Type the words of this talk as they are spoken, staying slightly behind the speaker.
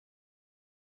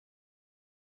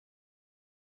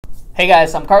Hey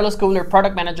guys, I'm Carlos Kubler,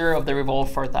 Product Manager of the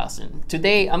Revolve 4000.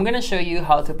 Today, I'm going to show you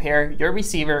how to pair your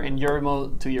receiver and your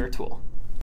remote to your tool.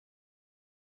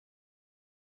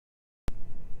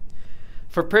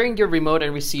 For pairing your remote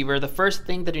and receiver, the first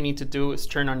thing that you need to do is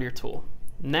turn on your tool.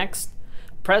 Next,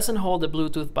 press and hold the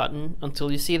Bluetooth button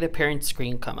until you see the pairing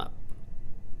screen come up.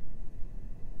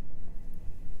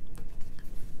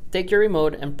 Take your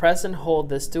remote and press and hold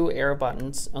these two arrow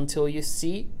buttons until you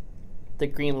see the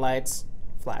green lights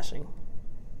flashing.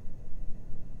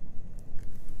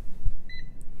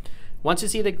 Once you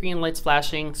see the green lights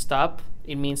flashing, stop.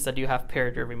 It means that you have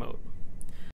paired your remote.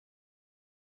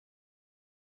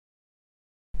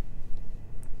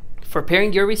 For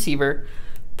pairing your receiver,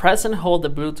 press and hold the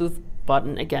Bluetooth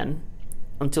button again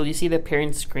until you see the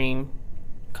pairing screen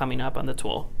coming up on the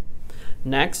tool.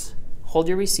 Next, hold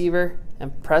your receiver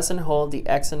and press and hold the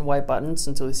X and Y buttons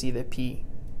until you see the P.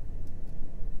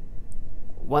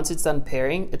 Once it's done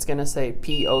pairing, it's going to say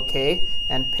P OK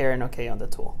and pair and OK on the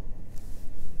tool.